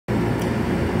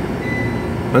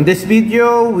On this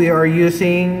video, we are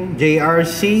using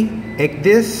JRC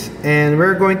ECDIS, and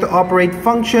we're going to operate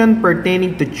function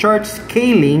pertaining to chart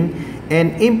scaling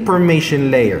and information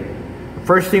layer.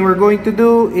 First thing we're going to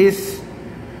do is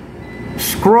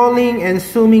scrolling and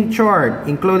zooming chart,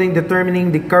 including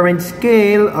determining the current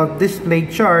scale of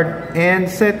display chart and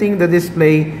setting the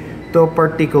display to a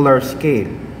particular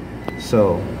scale.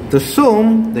 So, to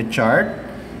zoom the chart,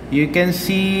 you can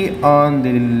see on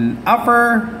the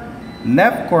upper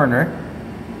left corner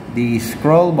the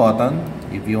scroll button.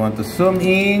 If you want to zoom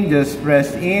in, just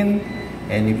press in,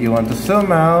 and if you want to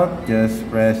zoom out, just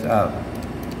press out.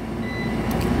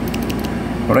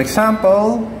 For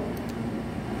example,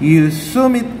 you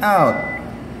zoom it out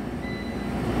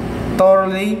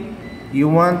thoroughly. You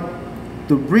want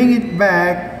to bring it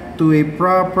back to a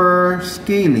proper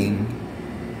scaling.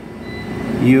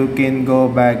 You can go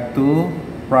back to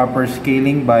proper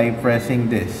scaling by pressing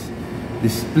this.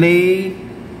 Display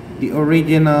the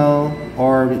original,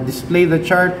 or display the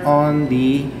chart on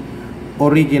the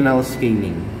original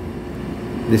scaling.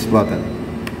 This button.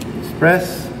 Just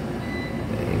press.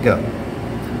 There you go.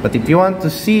 But if you want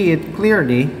to see it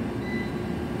clearly,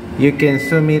 you can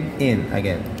zoom it in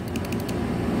again.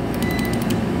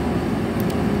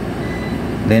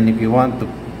 Then if you want to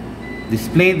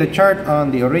display the chart on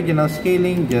the original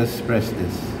scaling, just press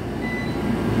this.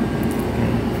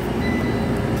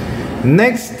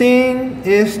 Next thing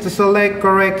is to select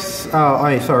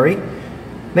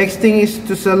Next thing is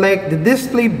to select the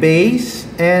display base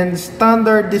and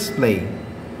standard display.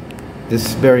 This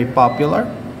is very popular.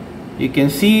 You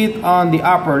can see it on the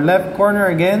upper left corner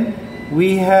again.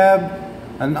 We have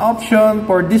an option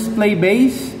for display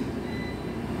base,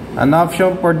 an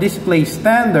option for display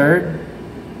standard,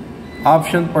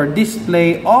 option for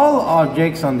display all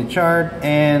objects on the chart,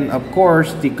 and of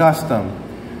course the custom,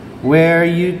 where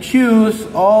you choose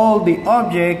all the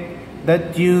object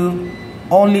that you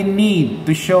only need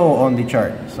to show on the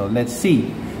chart. So let's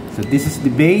see. So this is the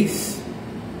base,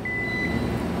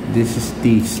 this is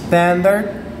the standard.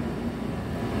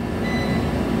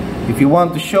 If you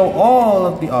want to show all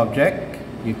of the object,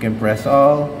 you can press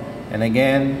all, and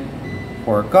again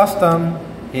for custom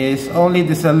is only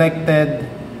the selected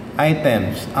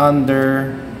items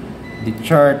under the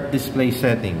chart display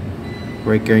setting.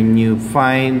 Where can you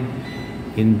find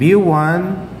in view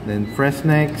 1, then press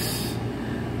next.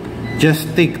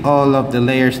 Just tick all of the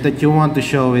layers that you want to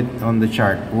show it on the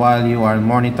chart while you are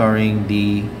monitoring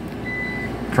the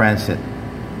transit.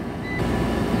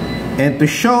 And to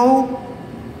show,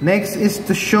 next is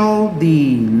to show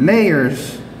the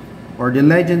layers or the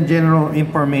legend general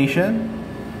information.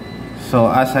 So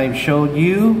as I've showed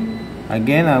you,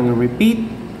 again I will repeat,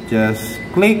 just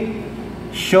click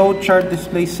show chart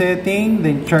display setting,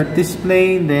 then chart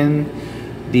display, then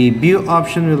the view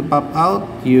option will pop out.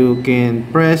 You can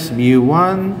press view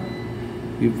 1.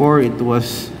 Before it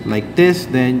was like this,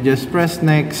 then just press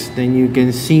next, then you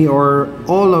can see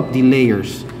all of the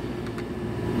layers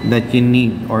that you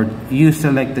need or you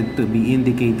selected to be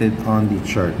indicated on the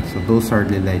chart. So those are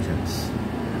the legends.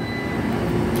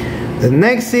 The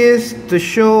next is to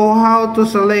show how to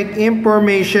select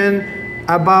information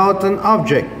about an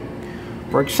object.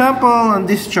 For example, on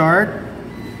this chart,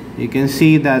 you can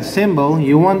see that symbol.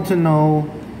 You want to know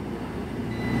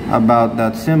about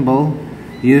that symbol,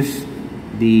 use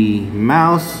the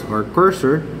mouse or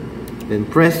cursor, then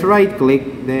press right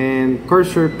click, then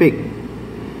cursor pick,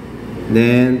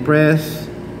 then press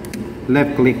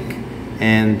left click,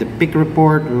 and the pick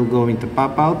report will going to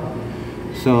pop out.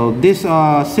 So this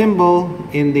symbol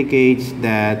indicates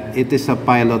that it is a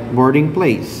pilot boarding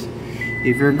place.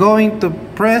 If you're going to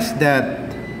press that,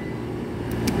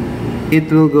 it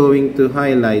will going to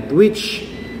highlight which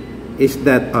is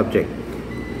that object.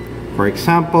 For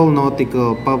example,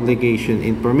 nautical publication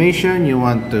information, you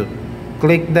want to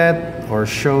click that or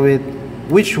show it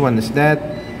which one is that,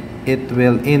 it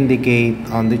will indicate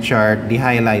on the chart the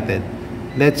highlighted.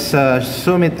 Let's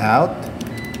zoom it out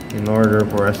in order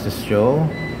for us to show.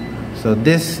 So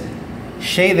this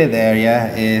shaded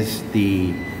area is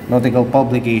the nautical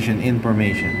publication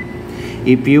information.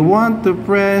 If you want to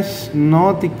press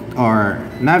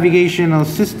navigational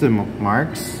system of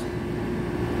marks,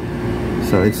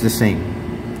 so it's the same.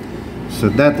 So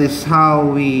that is how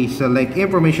we select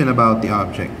information about the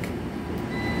object.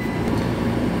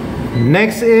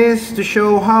 Next is to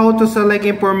show how to select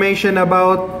information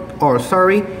about, to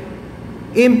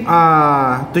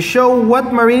show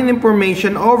what marine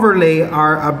information overlay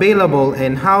are available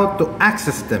and how to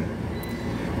access them.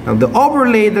 Now, the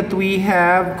overlay that we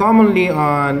have commonly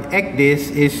on ECDIS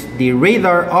is the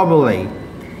radar overlay.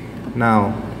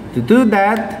 Now, to do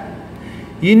that,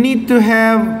 you need to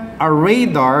have a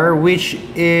radar which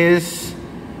is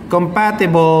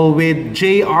compatible with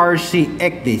JRC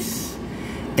ECDIS.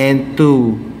 And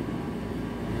to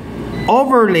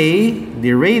overlay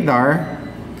the radar,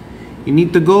 you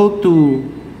need to go to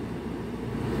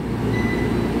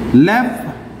left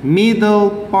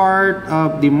middle part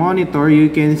of the monitor. You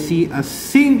can see a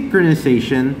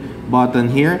synchronization button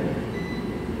here.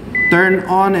 Turn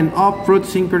on and off route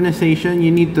synchronization.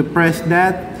 You need to press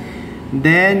that.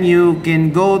 Then you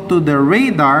can go to the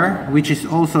radar, which is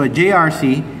also a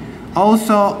JRC.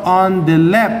 Also on the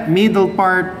left middle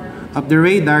part of the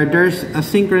radar, there's a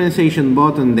synchronization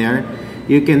button there.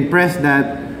 You can press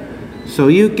that, so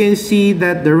you can see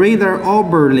that the radar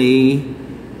overlay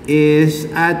is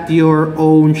at your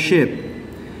own ship.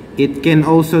 It can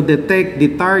also detect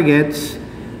the targets,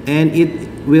 and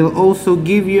it will also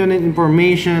give you an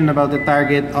information about the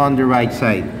target on the right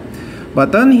side.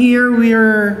 But on here,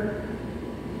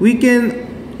 we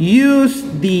can use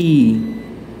the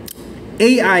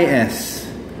AIS.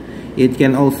 It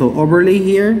can also overlay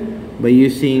here by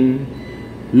using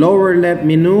lower left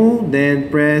menu, then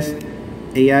press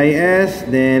AIS,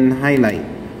 then highlight.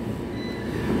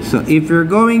 So if you're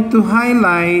going to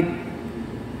highlight,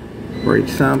 for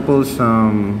example,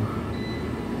 some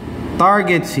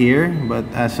targets here, but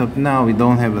as of now we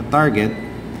don't have a target,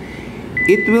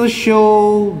 it will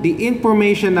show the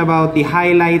information about the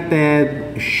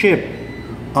highlighted ship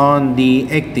on the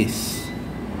ECDIS.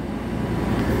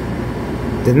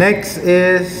 The next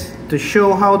is to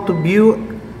show how to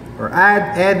view or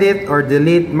add, edit, or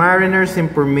delete mariner's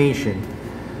information.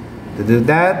 To do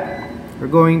that, we're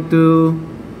going to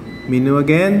menu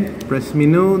again, press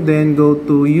menu, then go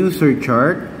to user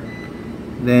chart,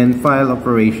 then file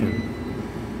operation.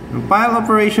 In file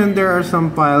operation, there are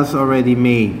some files already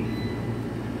made.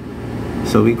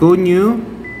 So we go new.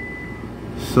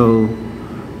 So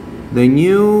the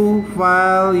new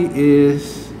file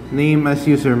is named as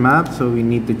user map, so we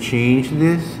need to change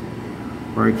this.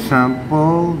 For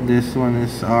example, this one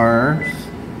is ours,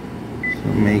 so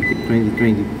make it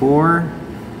 2024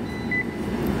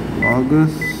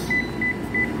 August,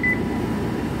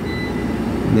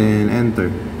 then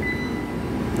enter.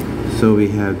 So we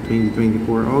have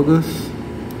 2024 August,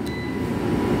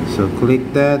 so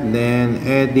click that, then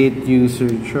edit user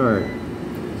chart.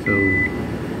 So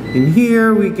in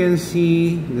here we can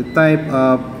see the type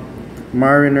of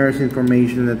mariner's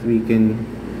information that we can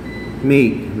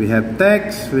make. We have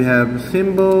text, we have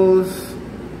symbols,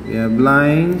 we have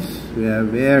lines, we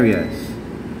have areas.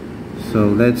 So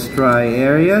let's try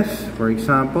areas. For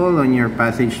example, on your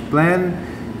passage plan,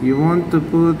 you want to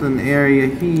put an area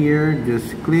here,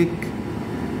 just click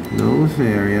those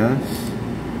areas.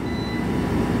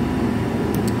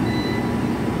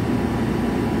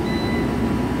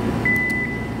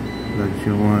 That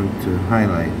you want to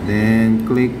highlight, then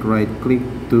right click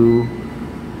to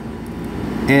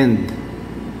end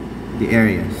the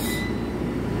areas.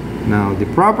 Now the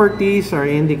properties are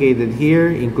indicated here,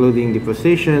 including the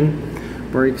position.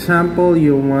 For example,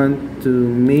 you want to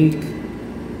make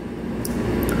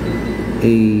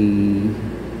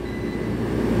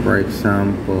for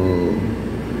example,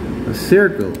 a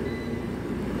circle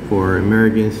for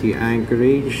emergency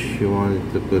anchorage. You want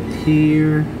it to put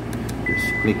here,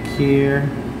 just click here.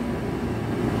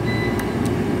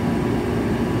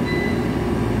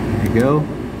 There you go.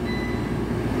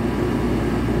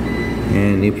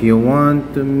 And if you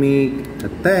want to make a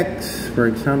text, for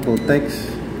example, text,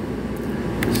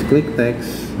 just click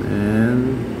text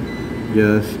and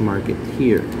just mark it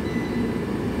here.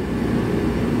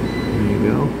 There you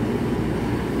go.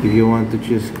 If you want to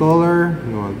choose color,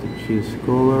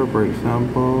 for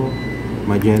example,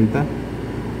 magenta.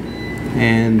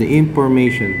 And the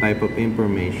information, type of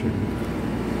information.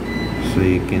 So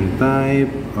you can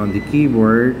type on the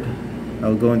keyboard.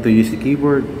 I'm going to use the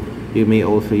keyboard. You may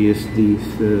also use this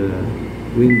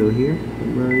window here.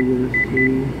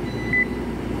 Emergency.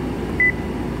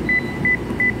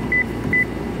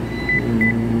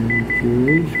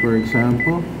 For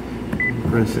example,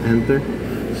 press enter.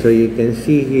 So you can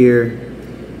see here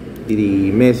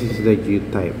the message that you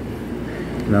type.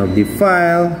 Now the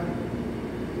file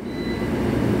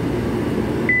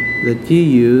that you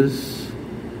use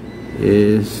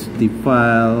is the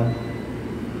file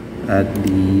at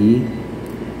the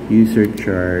user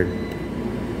chart,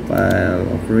 file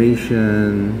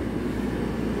operation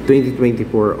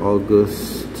 2024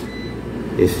 August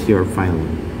is your file.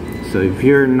 So if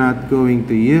you're not going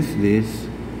to use this,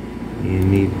 you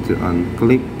need to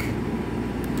unclick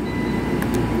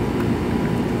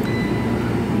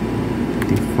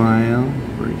the file,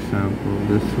 for example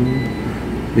this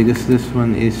one, because this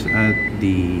one is at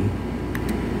the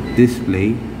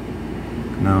display.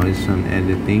 Now it's on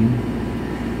editing.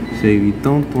 So if you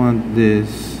don't want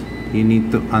this, you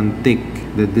need to untick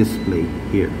the display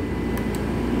here.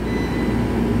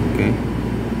 Okay.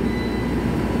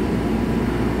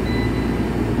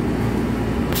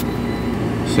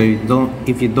 So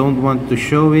if you don't want to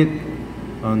show it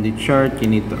on the chart, you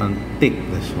need to untick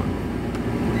this one.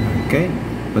 Okay.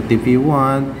 But if you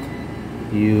want,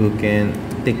 you can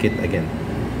tick it again.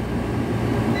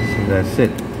 So that's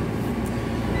it.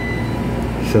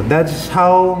 So that's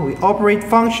how we operate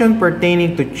function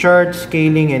pertaining to chart,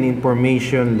 scaling, and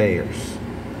information layers.